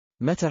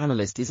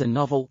Meta-Analyst is a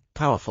novel,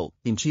 powerful,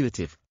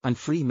 intuitive, and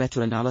free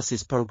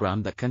meta-analysis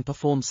program that can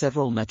perform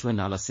several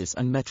meta-analysis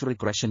and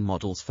meta-regression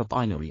models for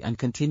binary and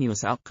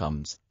continuous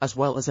outcomes, as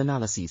well as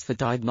analyses for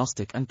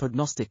diagnostic and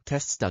prognostic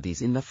test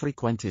studies in the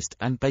frequentist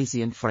and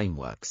Bayesian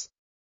frameworks.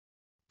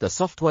 The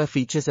software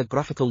features a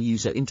graphical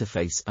user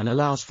interface and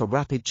allows for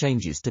rapid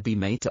changes to be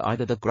made to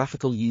either the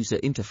graphical user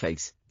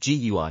interface,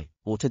 GUI,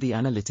 or to the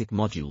analytic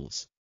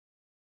modules.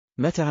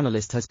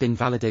 Meta-Analyst has been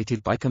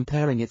validated by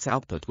comparing its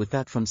output with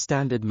that from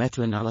standard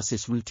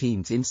meta-analysis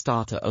routines in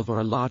Starter over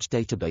a large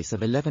database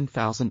of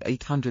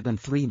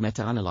 11,803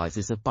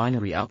 meta-analyses of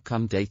binary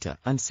outcome data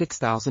and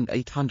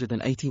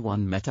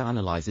 6,881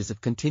 meta-analyses of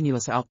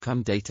continuous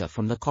outcome data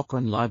from the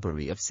Cochrane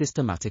Library of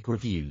Systematic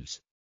Reviews.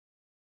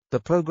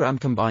 The program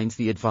combines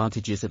the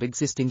advantages of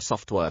existing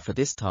software for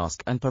this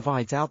task and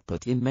provides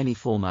output in many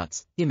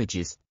formats: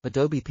 images,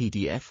 Adobe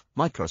PDF,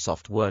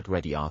 Microsoft Word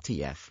Ready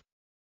RTF.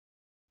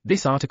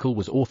 This article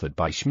was authored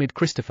by Schmid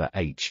Christopher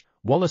H.,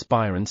 Wallace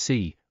Byron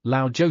C.,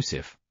 Lau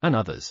Joseph, and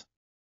others.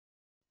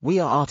 We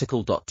are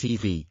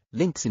RTCLTV,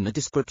 links in the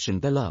description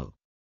below.